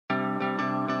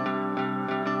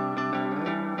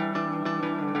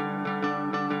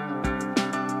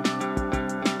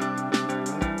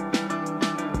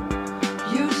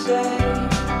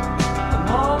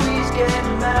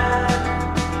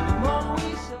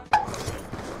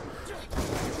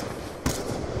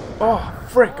Oh,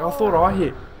 frick, I thought I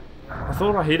hit. I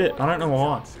thought I hit it. I don't know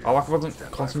why. I like wasn't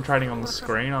concentrating on the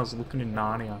screen. I was looking in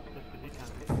Narnia.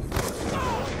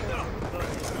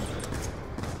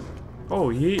 Oh,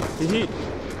 he hit.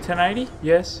 1080?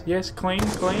 Yes, yes, clean.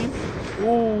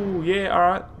 Ooh, yeah,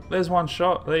 alright. There's one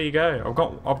shot. There you go.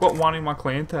 I've got one in my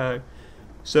clan tag.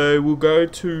 So we'll go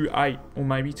to 8 or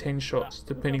maybe 10 shots,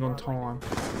 depending on time.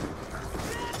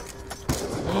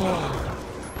 Oh,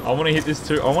 I want to hit this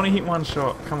too. I want to hit one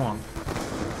shot. Come on.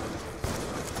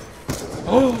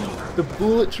 Oh, the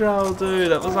bullet trail,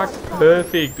 dude. That was like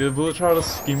perfect. The bullet trail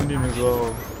just skimmed him as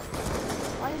well.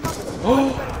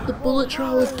 Oh, the bullet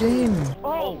trail again.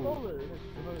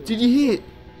 Did you hit?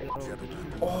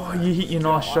 Oh, you hit your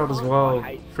nice shot as well.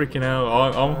 Freaking hell.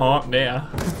 I'm hyped now.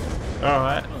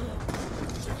 Alright.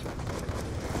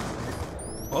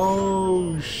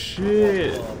 Oh,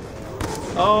 shit.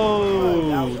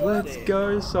 Oh, let's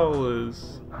go,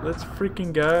 Solars. Let's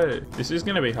freaking go. This is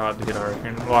going to be hard to hit, I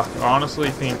reckon. Like, I honestly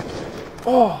think...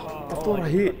 Oh, I thought I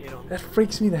hit. That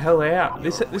freaks me the hell out.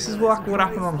 This is like what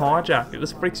happened on Hijack. It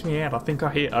just freaks me out. I think I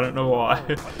hit. I don't know why.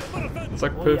 It's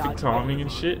like perfect timing and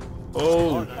shit.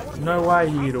 Oh, no way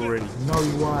he hit already. No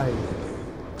way.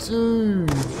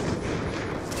 Dude.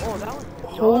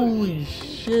 Holy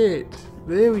shit.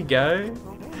 There we go.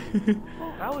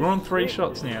 We're on 3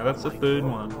 shots now. That's the 3rd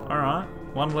one. Alright.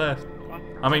 1 left.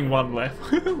 I mean 1 left.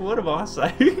 What am I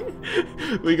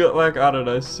saying? We got like, I don't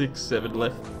know, 6, 7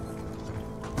 left.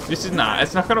 This is nah,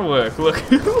 it's not gonna work.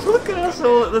 Look, look at us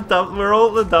all at the dump. We're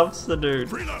all at the dumpster,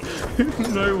 dude.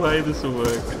 No way this will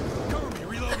work.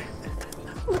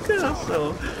 Look at us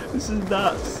all. This is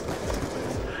nuts.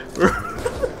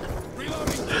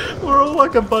 We're all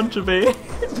like a bunch of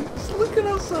ants. Look at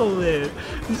us all there.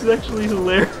 This is actually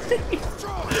hilarious.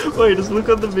 Wait, just look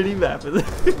on the mini map. Dude,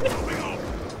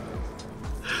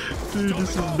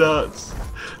 this is nuts.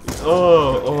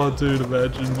 Oh, dude,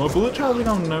 imagine. My bullet trails are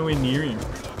going nowhere near him.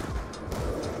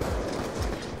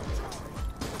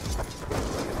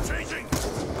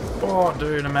 Oh,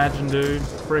 dude, imagine, dude.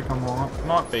 Frick, I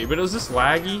might be. But it was just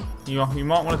laggy. You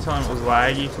might want to tell him it was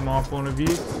laggy from my point of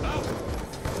view.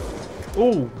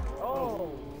 Ooh.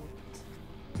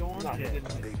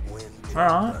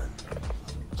 Alright.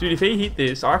 Dude, if he hit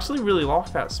this, I actually really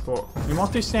like that spot. We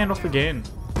might do standoff again.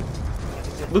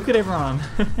 Look at everyone.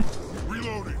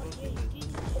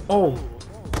 Oh.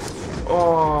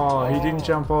 Oh, he didn't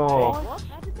jump off.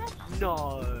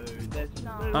 No, that's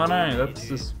Oh no, that's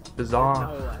just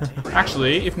bizarre.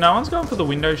 Actually, if no one's going for the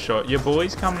window shot, your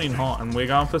boy's coming in hot and we're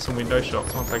going for some window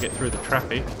shots once I get through the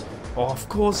traffic. Oh, of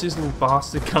course this little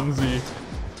bastard comes here.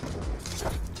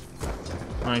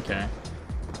 Okay.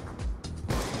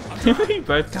 We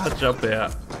both can't jump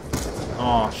out.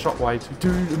 Oh, shot way too...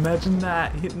 Dude, imagine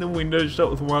that. Hitting the window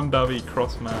shot with 1 dummy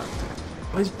cross map.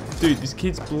 Dude, this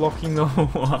kid's blocking the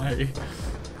whole way.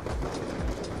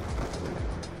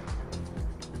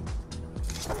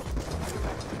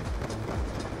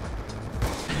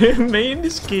 Me and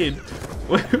this kid,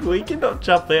 we cannot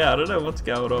jump out. I don't know what's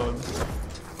going on.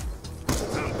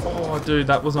 Oh, dude,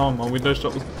 that was on. My window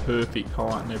shot was perfect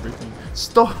height and everything.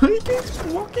 Stop! He keeps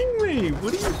blocking me.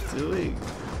 What are you doing?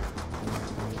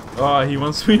 Oh, he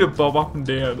wants me to bob up and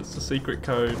down. It's the secret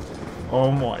code.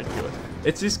 Oh my god.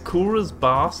 It's this Kura's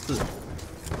bastard.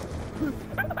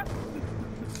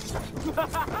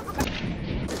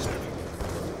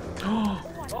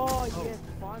 Oh, yes,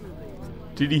 finally.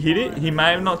 Did he hit it? He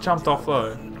may have not jumped off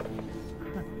though.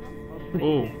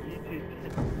 Oh.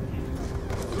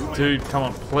 Dude, come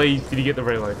on, please. Did he get the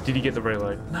reload? Did he get the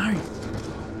reload? No.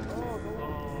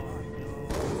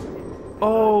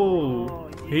 Oh.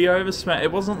 He oversmacked.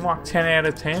 It wasn't like 10 out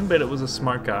of 10, but it was a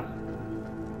smoker.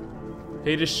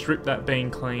 He just stripped that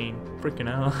bean clean. Freaking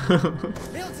hell.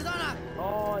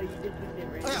 Oh, you did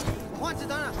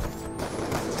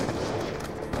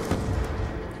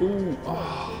Ooh.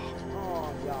 Oh.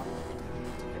 Oh, yeah.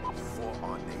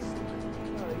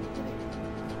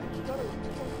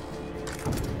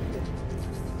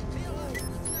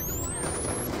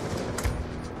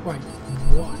 Wait,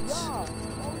 what?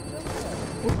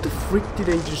 What the frick did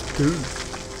he just do?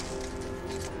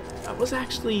 That was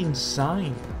actually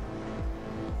insane.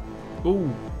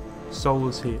 Ooh,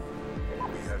 Solar's hit.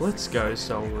 Let's go,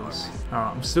 Solars.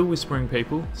 Alright, I'm still whispering,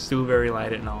 people. Still very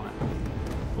late at night.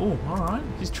 Oh, alright.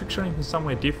 He's trick shotting from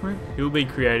somewhere different. He'll be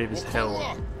creative as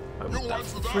hell. Like, what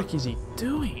the frick is he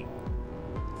doing?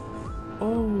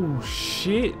 Oh,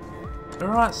 shit.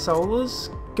 Alright, Solars.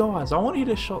 Guys, I want to hit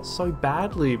a shot so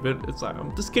badly, but it's like,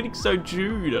 I'm just getting so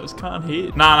Jewed. I just can't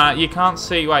hit. Nah, you can't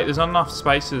see. Wait, there's not enough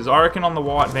spaces. I reckon on the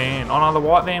white van. Oh no, the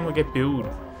white van will get billed.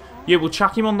 Yeah, we'll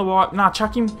chuck him on the white... Nah,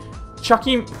 chuck him Chuck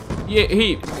him. Yeah,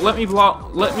 here. Let me blow.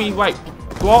 Let me wait.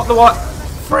 Blow up the white.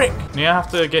 Frick. Now I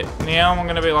have to get. Now I'm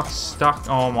gonna be like stuck.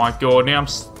 Oh my god. Now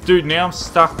dude. Now I'm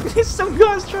stuck. Some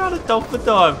guy's trying to dolphin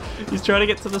dive. He's trying to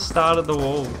get to the start of the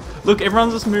wall. Look,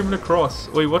 everyone's just moving across.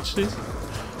 Wait, watch this.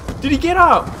 Did he get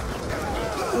up?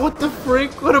 What the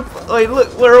frick? What a. Wait,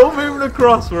 look. We're all moving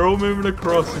across. We're all moving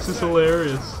across. This is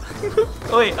hilarious.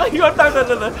 Wait,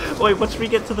 no. Wait, watch me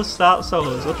get to the start,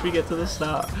 Solos. Watch me get to the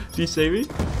start. Do you see me?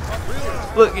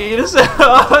 Look, you just...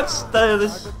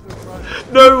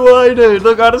 No way, dude.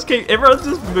 Look, I just keep... Everyone's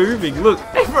just moving. Look,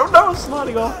 everyone... No, I'm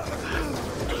sliding off.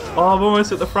 Oh, I'm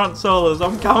almost at the front, Solos.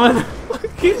 I'm coming. Look,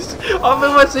 I'm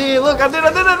almost here. Look, I did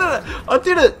it. I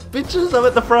did it. Bitches, I'm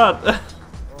at the front.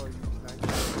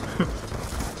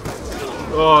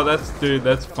 Oh, dude,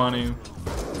 that's funny.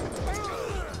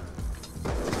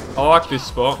 I like this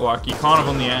spot, like, you're kind of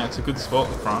on the end, it's a good spot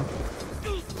at the front.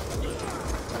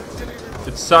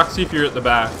 It sucks if you're at the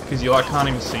back, because you like can't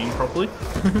even see him properly.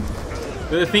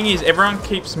 But the thing is, everyone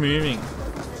keeps moving,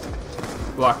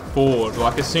 like, forward.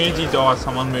 Like, as soon as you die,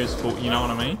 someone moves forward, you know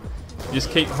what I mean? You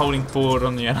just keep holding forward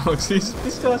on the Alex.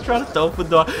 This guy's trying to dolphin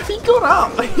dive. He got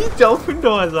up! He dolphin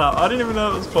dives up! I didn't even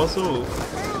know it was possible.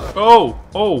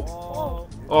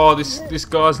 Oh, this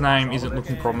guy's name isn't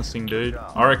looking promising, dude.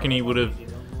 I reckon he would have...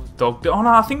 Oh no,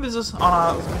 I think there's this. Oh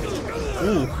no.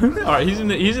 Ooh. Alright, he's in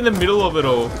the middle of it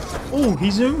all. Ooh,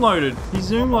 he zoom loaded. He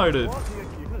zoom loaded.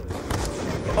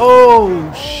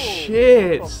 Oh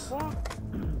shit.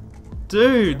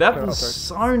 Dude, that was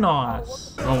so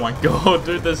nice. Oh my god,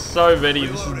 dude, there's so many.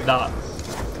 This is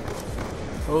nuts.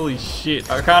 Holy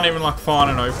shit. I can't even like find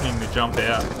an opening to jump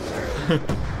out.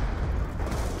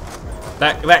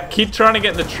 that kid trying to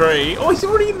get in the tree. Oh, he's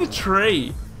already in the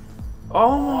tree.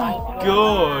 Oh my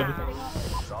god.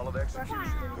 Solid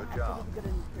execution. Good job.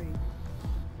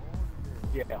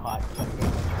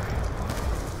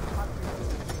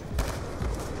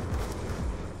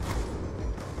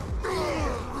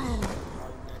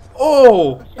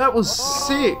 Oh, that was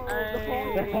sick.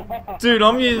 Dude,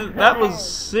 that was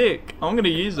sick. I'm gonna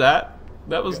use that.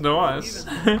 That was nice.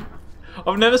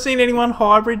 I've never seen anyone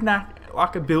hybrid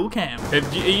like a bill cam. Are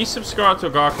you subscribed to a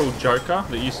guy called Joker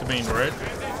that used to be in Red?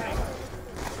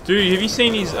 Dude, have you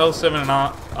seen his L7 and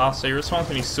RC response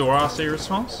and his SAW RC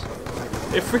response?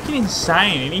 They're freaking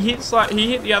insane. And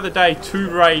he hit the other day 2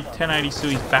 Ray 1080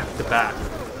 Suis back-to-back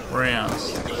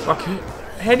rounds. Like,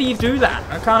 how do you do that?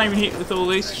 I can't even hit with all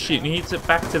this shit and he hits it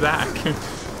back-to-back.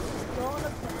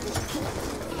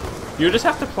 You'll just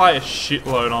have to play a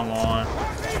shitload online.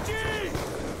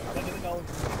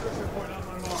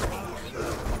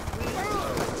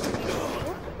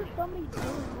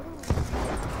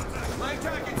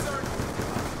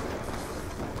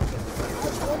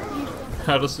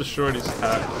 I just destroyed his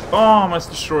tack. Oh, I almost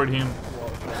destroyed him.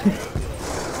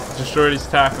 Destroyed his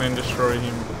tack and then destroyed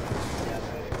him.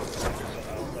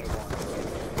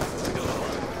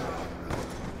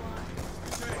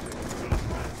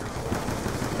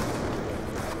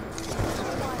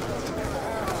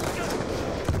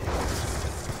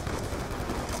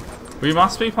 We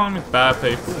must be playing with bad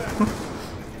people.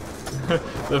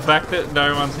 The fact that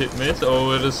no one's hit this, or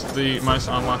we're just the most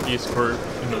unluckiest group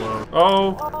in the world.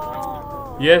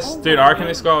 Oh! Yes, dude, I reckon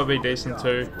this guy would be decent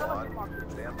too.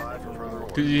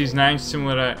 Because his name's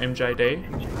similar to MJD.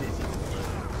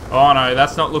 Oh no,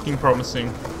 that's not looking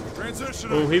promising.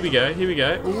 Oh, here we go, here we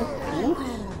go. Ooh,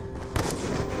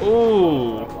 ooh.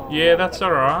 Ooh, yeah, that's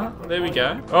alright. There we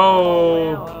go.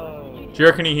 Oh, do you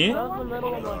reckon he hit?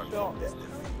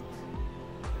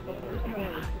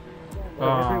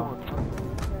 Oh.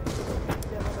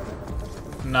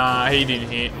 Nah, he didn't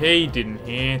hit. He didn't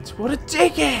hit. What a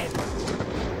dickhead!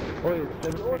 You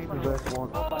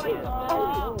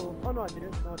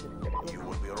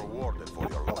will be rewarded for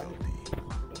your loyalty.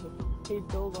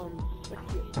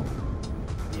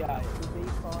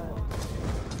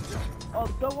 Oh,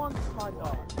 go on, side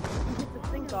art. You hit the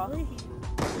sinker.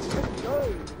 Let's go.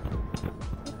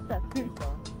 Hit that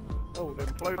sinker. Oh, then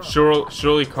play.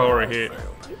 Surely Cora hit.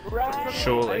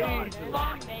 Surely.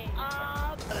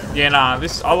 Yeah, nah,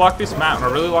 I like this map and I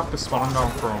really like the spot I'm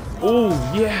going from. Oh,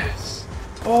 yes!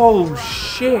 Oh,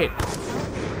 shit!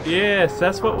 Yes,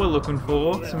 that's what we're looking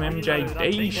for. Some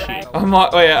MJD shit. I'm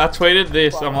like, oh yeah, I tweeted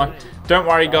this. I'm like, don't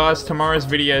worry guys, tomorrow's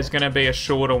video is going to be a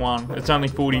shorter one. It's only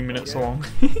 40 minutes long.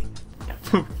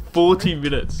 40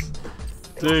 minutes.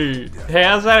 Dude,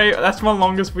 how's that? That's my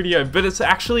longest video, but it's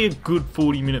actually a good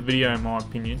 40-minute video in my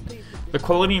opinion. The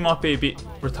quality might be a bit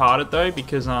retarded though,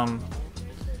 because I've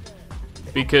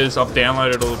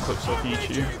downloaded all the clips off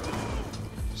YouTube.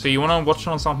 So you want to watch it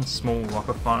on something small, like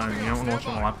a phone. You don't want to watch it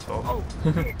on a laptop.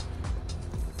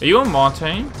 Are you on my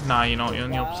team? Nah, you're not. You're on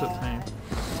the opposite team.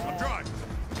 I'm dry.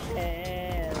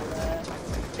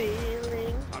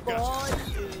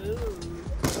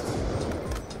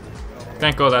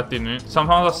 Thank God that didn't hit.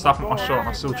 Sometimes I stop at my shot and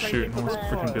I still shoot and almost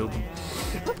freaking build them.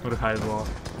 Would have hated life.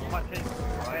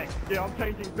 Yeah, I'm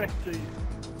changing back to you.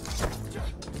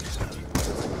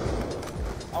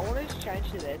 I want to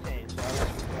change to their team,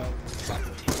 so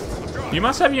You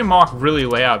must have your mic really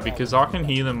loud because I can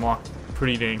hear them like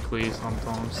pretty damn clear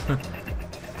sometimes.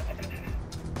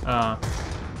 I'm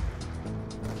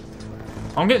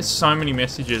getting so many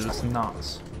messages, it's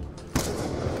nuts.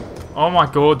 Oh my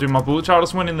god, dude, my bullet charge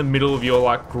just went in the middle of your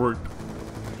like group.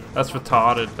 That's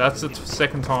retarded. That's the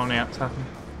second time now it's happened.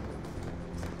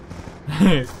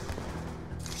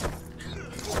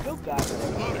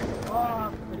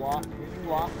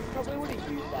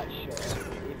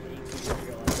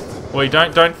 Wait,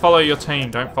 don't follow your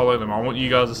team. Don't follow them. I want you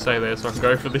guys to stay there so I can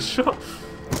go for this shot.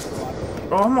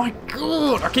 Oh my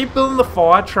god! I keep building the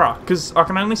fire truck because I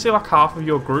can only see like half of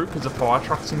your group because the fire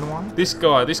truck's in the way. This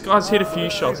guy's hit a few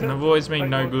shots and they've always been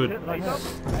no good.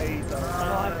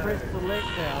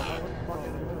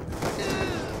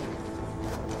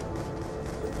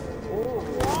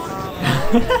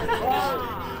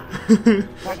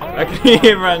 I can hear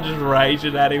everyone just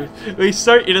raging at him. He's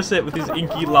so innocent with his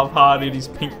Inkee love heart and his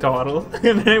pink title, and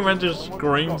then everyone just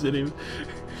screams at him.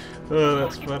 Oh,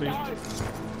 that's funny.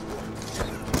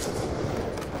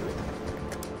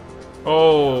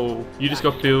 Oh, you just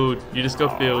got billed. You just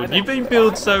got billed. You've been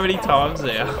billed so many times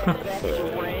now.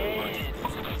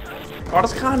 I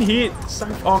just can't hit.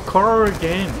 Oh, Cora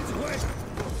again.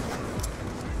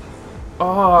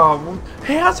 Oh,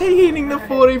 how's he hitting the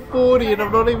 40-40 and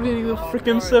I'm not even hitting the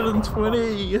freaking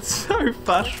 720? It's so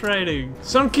frustrating.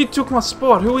 Some kid took my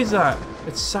spot. Who is that?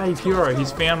 It's Save Hero.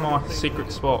 He's found my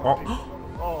secret spot.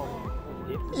 Oh.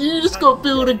 You just got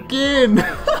billed again.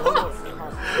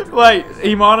 Wait,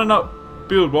 he might have not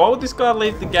billed. Why would this guy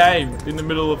leave the game in the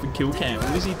middle of a kill cam?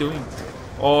 What is he doing?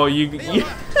 Oh, you he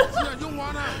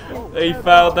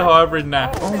failed the hybrid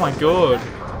nap. Oh my god.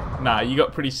 Nah, you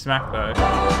got pretty smacked though.